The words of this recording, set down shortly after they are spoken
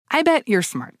I bet you're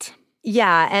smart.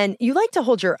 Yeah, and you like to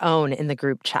hold your own in the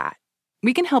group chat.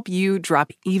 We can help you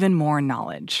drop even more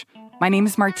knowledge. My name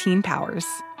is Martine Powers.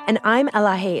 And I'm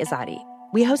Elahe Izadi.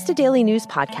 We host a daily news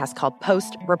podcast called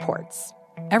Post Reports.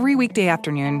 Every weekday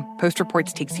afternoon, Post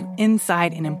Reports takes you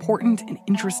inside an important and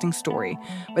interesting story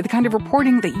with the kind of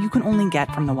reporting that you can only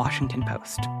get from the Washington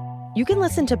Post. You can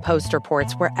listen to Post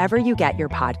Reports wherever you get your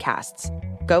podcasts.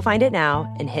 Go find it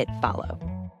now and hit follow.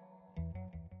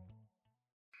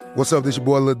 What's up, this your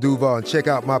boy Lil Duval, and check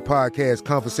out my podcast,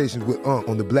 Conversations with Unc,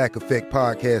 on the Black Effect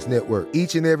Podcast Network.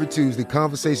 Each and every Tuesday,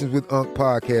 Conversations with Unc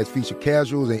podcast feature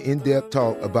casuals and in-depth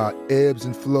talk about ebbs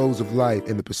and flows of life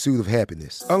and the pursuit of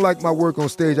happiness. Unlike my work on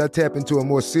stage, I tap into a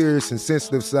more serious and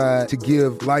sensitive side to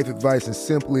give life advice and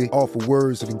simply offer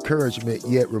words of encouragement,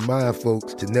 yet remind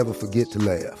folks to never forget to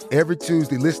laugh. Every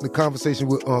Tuesday, listen to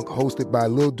Conversations with Unc, hosted by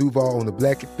Lil Duval on the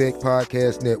Black Effect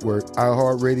Podcast Network,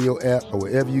 iHeartRadio app, or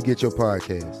wherever you get your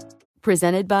podcasts.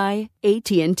 Presented by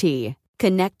AT&T.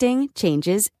 Connecting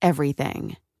changes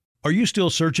everything. Are you still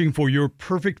searching for your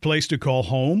perfect place to call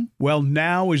home? Well,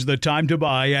 now is the time to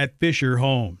buy at Fisher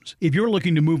Homes. If you're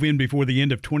looking to move in before the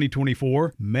end of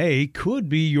 2024, May could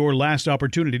be your last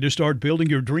opportunity to start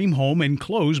building your dream home and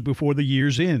close before the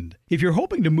year's end. If you're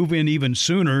hoping to move in even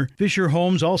sooner, Fisher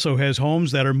Homes also has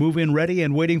homes that are move-in ready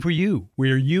and waiting for you,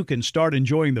 where you can start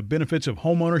enjoying the benefits of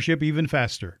homeownership even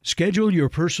faster. Schedule your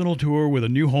personal tour with a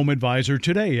new home advisor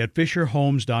today at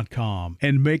FisherHomes.com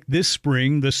and make this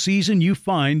spring the season you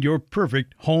find your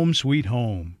perfect home sweet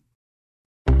home.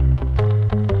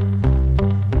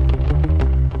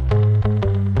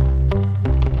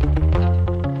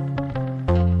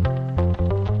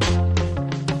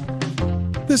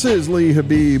 This is Lee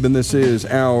Habib, and this is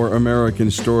Our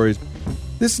American Stories.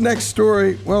 This next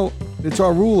story, well, it's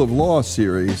our Rule of Law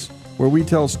series, where we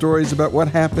tell stories about what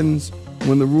happens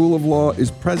when the rule of law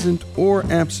is present or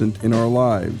absent in our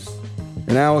lives.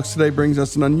 And Alex today brings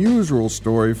us an unusual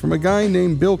story from a guy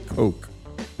named Bill Koch,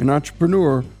 an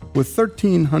entrepreneur with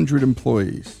 1,300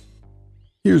 employees.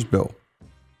 Here's Bill.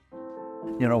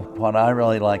 You know, what I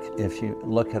really like, if you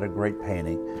look at a great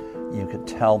painting, you could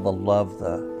tell the love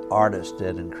the artist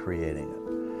did in creating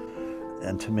it.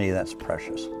 And to me, that's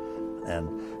precious. And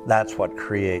that's what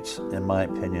creates, in my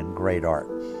opinion, great art.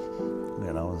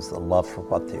 You know, is the love for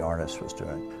what the artist was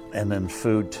doing. And in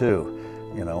food, too.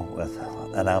 You know, with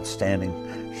an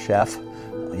outstanding chef,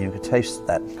 you could taste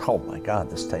that, oh my God,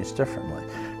 this tastes differently,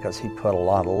 because he put a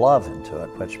lot of love into it,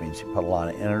 which means he put a lot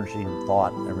of energy and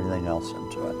thought and everything else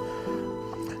into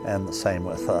it. And the same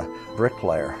with a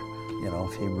bricklayer. You know,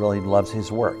 if he really loves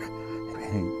his work,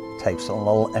 he takes a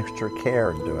little extra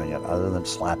care in doing it other than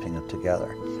slapping it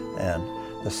together. And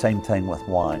the same thing with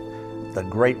wine. The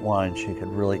great wines, you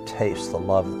could really taste the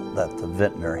love that the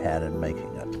vintner had in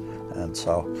making it. And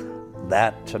so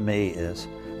that, to me, is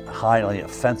highly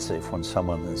offensive when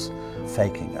someone is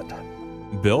faking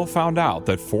it. Bill found out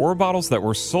that 4 bottles that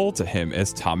were sold to him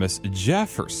as Thomas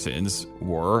Jefferson's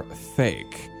were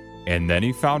fake. And then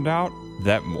he found out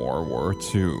that more were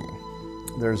too.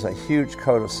 There's a huge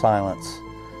code of silence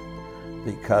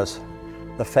because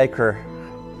the faker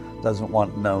doesn't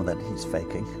want to know that he's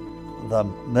faking. The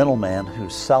middleman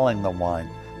who's selling the wine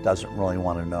doesn't really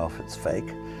want to know if it's fake.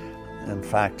 In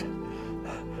fact,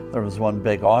 there was one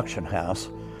big auction house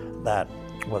that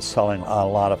was selling a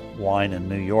lot of wine in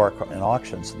New York in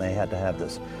auctions, and they had to have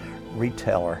this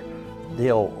retailer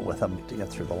deal with them to get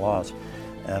through the laws.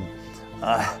 And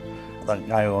the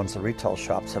guy who owns the retail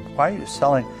shop said, "Why are you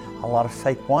selling a lot of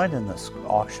fake wine in this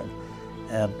auction?"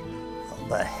 And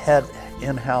the head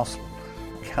in-house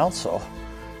counsel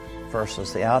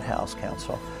versus the outhouse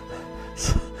counsel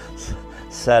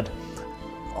said,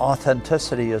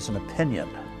 "Authenticity is an opinion.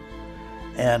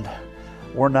 And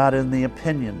we're not in the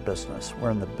opinion business.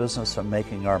 We're in the business of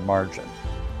making our margin.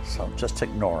 So just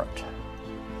ignore it."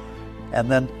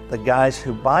 And then the guys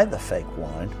who buy the fake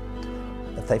wine,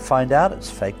 if they find out it's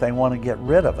fake, they want to get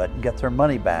rid of it and get their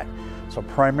money back. So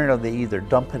primarily they either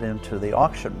dump it into the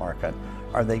auction market,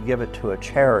 or they give it to a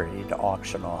charity to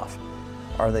auction off,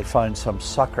 or they find some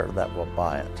sucker that will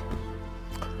buy it.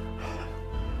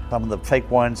 Some of the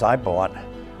fake wines I bought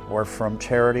were from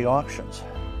charity auctions,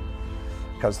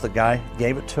 because the guy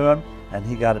gave it to him and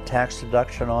he got a tax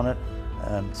deduction on it,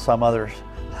 and some other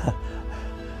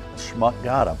schmuck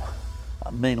got him.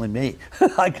 Mainly me.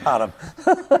 I got him.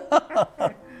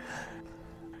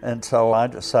 And so I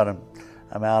just said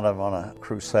I'm out on a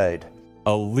crusade.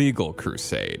 A legal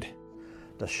crusade.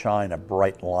 To shine a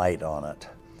bright light on it.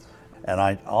 And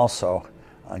I also,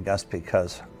 I guess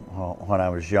because when I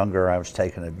was younger, I was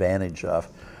taken advantage of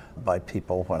by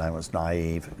people when I was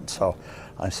naive. And so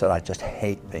I said, I just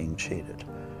hate being cheated.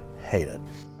 hated.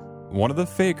 One of the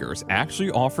fakers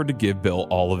actually offered to give Bill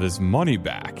all of his money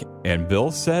back, and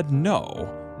Bill said, "No,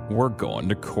 we're going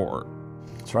to court."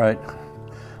 That's right.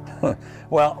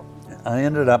 Well, I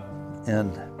ended up in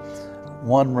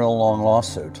one real long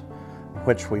lawsuit,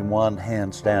 which we won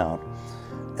hands down.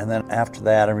 And then after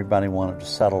that, everybody wanted to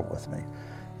settle with me.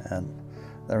 And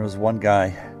there was one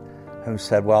guy who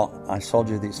said, "Well, I sold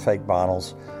you these fake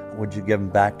bottles. Would you give them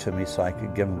back to me so I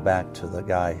could give them back to the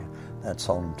guy that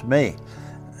sold them to me?"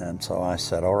 And so I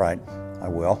said, "All right, I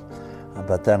will."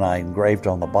 But then I engraved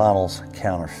on the bottles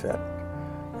counterfeit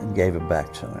and gave it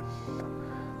back to him.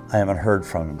 I haven't heard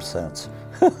from him since.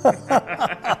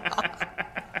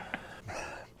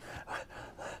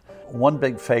 One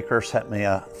big faker sent me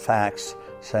a fax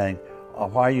saying,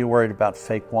 "Why are you worried about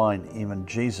fake wine? Even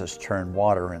Jesus turned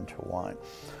water into wine."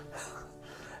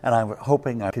 And I was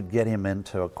hoping I could get him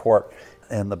into a court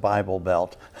in the Bible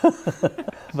Belt,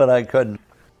 but I couldn't.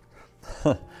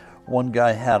 One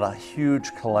guy had a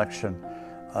huge collection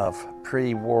of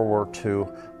pre-World War II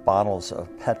bottles of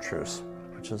Petrus,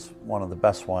 which is one of the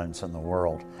best wines in the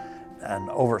world, and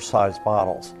oversized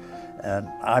bottles. And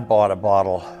I bought a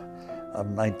bottle of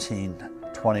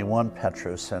 1921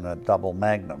 Petrus in a double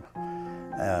magnum.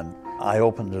 And I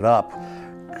opened it up.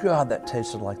 God, that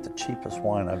tasted like the cheapest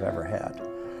wine I've ever had.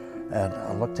 And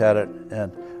I looked at it,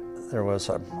 and there was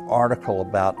an article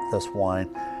about this wine,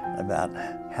 about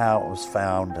how it was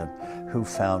found and who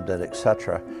found it,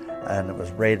 etc. And it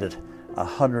was rated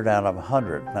 100 out of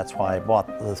 100. That's why I bought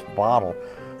this bottle.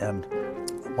 And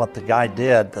what the guy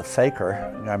did, the faker,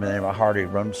 a guy by the name of Hardy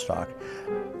Runstock,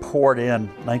 poured in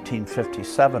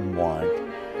 1957 wine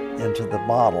into the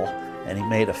bottle, and he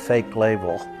made a fake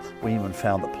label. We even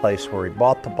found the place where he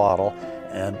bought the bottle,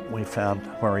 and we found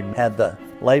where he had the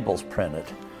labels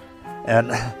printed.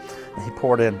 And he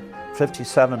poured in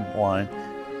 57 wine,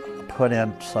 put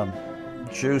in some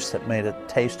juice that made it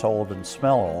taste old and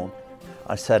smell old.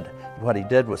 I said what he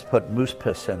did was put moose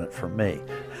piss in it for me.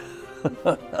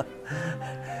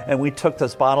 And we took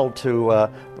this bottle to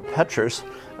Petrus,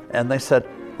 and they said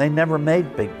they never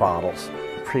made big bottles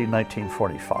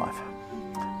pre-1945.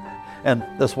 And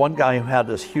this one guy who had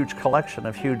this huge collection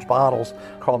of huge bottles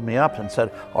called me up and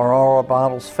said, "Are all our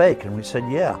bottles fake?" And we said,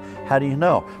 "Yeah." "How do you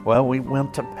know?" "Well, we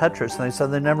went to Petrus and they said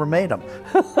they never made them."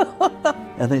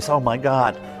 And they said, "Oh my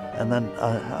God." And then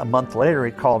a month later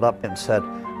he called up and said,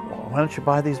 "Why don't you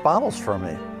buy these bottles from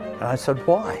me?" And I said,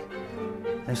 "Why?"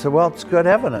 And he said, "Well, it's good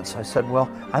evidence." I said, "Well,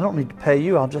 I don't need to pay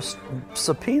you, I'll just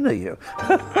subpoena you."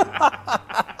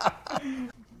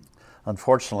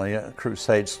 Unfortunately,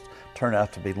 crusades turned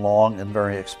out to be long and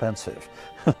very expensive.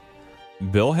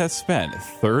 Bill has spent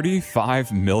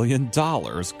 $35 million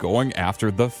going after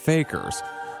the fakers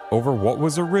over what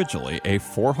was originally a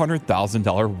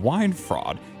 $400,000 wine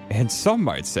fraud, and some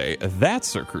might say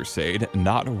that's a crusade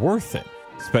not worth it,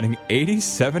 spending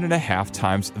 87.5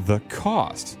 times the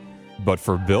cost. But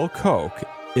for Bill Koch,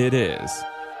 it is.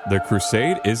 The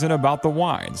crusade isn't about the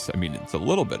wines. I mean, it's a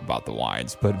little bit about the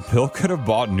wines, but Bill could have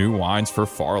bought new wines for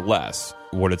far less.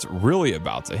 What it's really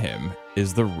about to him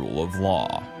is the rule of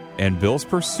law. And Bill's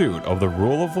pursuit of the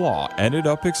rule of law ended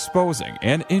up exposing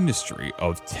an industry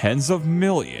of tens of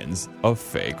millions of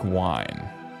fake wine.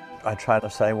 I try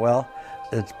to say, well,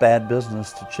 it's bad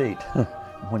business to cheat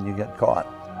when you get caught.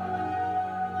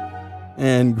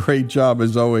 And great job,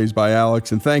 as always, by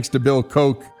Alex. And thanks to Bill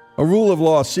Koch. A Rule of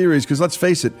Law series, because let's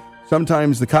face it,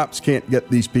 sometimes the cops can't get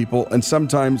these people, and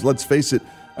sometimes, let's face it,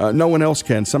 no one else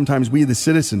can. Sometimes we, the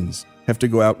citizens, have to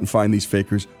go out and find these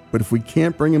fakers. But if we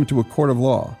can't bring them to a court of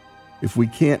law, if we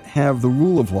can't have the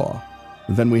rule of law,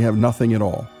 then we have nothing at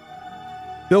all.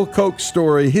 Bill Koch's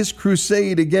story, his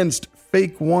crusade against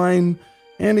fake wine,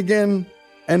 and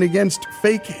against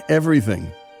fake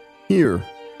everything, here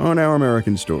on Our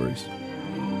American Stories.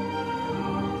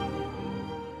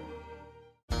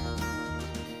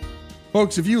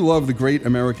 Folks, if you love the great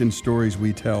American stories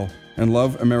we tell and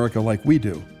love America like we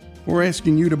do, we're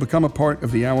asking you to become a part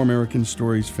of the Our American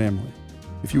Stories family.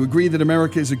 If you agree that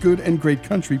America is a good and great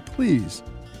country, please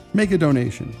make a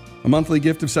donation. A monthly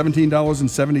gift of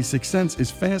 $17.76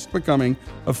 is fast becoming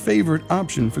a favorite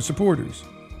option for supporters.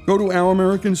 Go to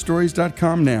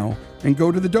OurAmericanStories.com now and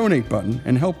go to the donate button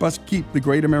and help us keep the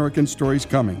great American stories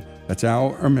coming. That's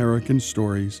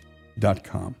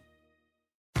OurAmericanStories.com.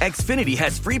 Xfinity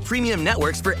has free premium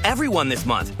networks for everyone this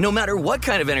month, no matter what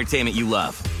kind of entertainment you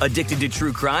love. Addicted to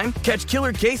true crime? Catch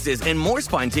killer cases and more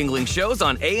spine-tingling shows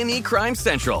on A&E Crime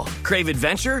Central. Crave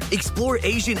adventure? Explore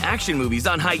Asian action movies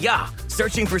on Hi-YAH.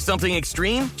 Searching for something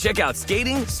extreme? Check out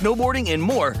skating, snowboarding, and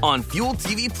more on Fuel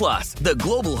TV Plus, the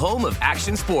global home of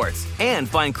action sports. And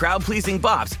find crowd-pleasing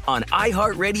bops on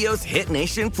iHeartRadio's Hit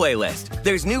Nation playlist.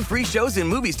 There's new free shows and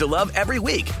movies to love every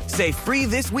week. Say free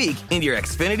this week in your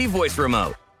Xfinity voice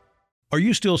remote. Are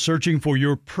you still searching for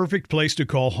your perfect place to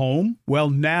call home? Well,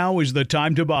 now is the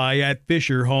time to buy at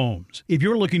Fisher Homes. If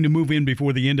you're looking to move in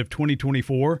before the end of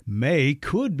 2024, May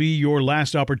could be your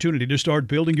last opportunity to start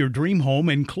building your dream home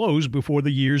and close before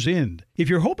the year's end. If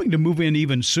you're hoping to move in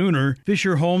even sooner,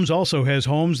 Fisher Homes also has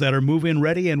homes that are move-in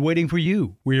ready and waiting for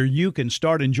you, where you can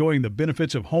start enjoying the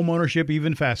benefits of homeownership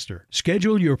even faster.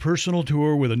 Schedule your personal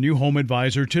tour with a new home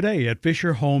advisor today at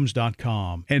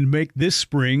FisherHomes.com and make this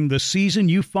spring the season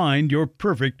you find your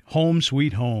perfect home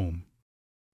sweet home.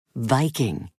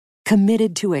 Viking,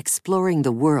 committed to exploring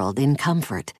the world in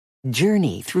comfort.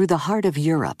 Journey through the heart of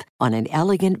Europe on an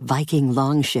elegant Viking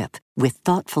longship with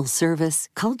thoughtful service,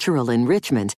 cultural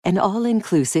enrichment, and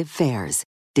all-inclusive fares.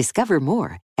 Discover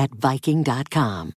more at Viking.com.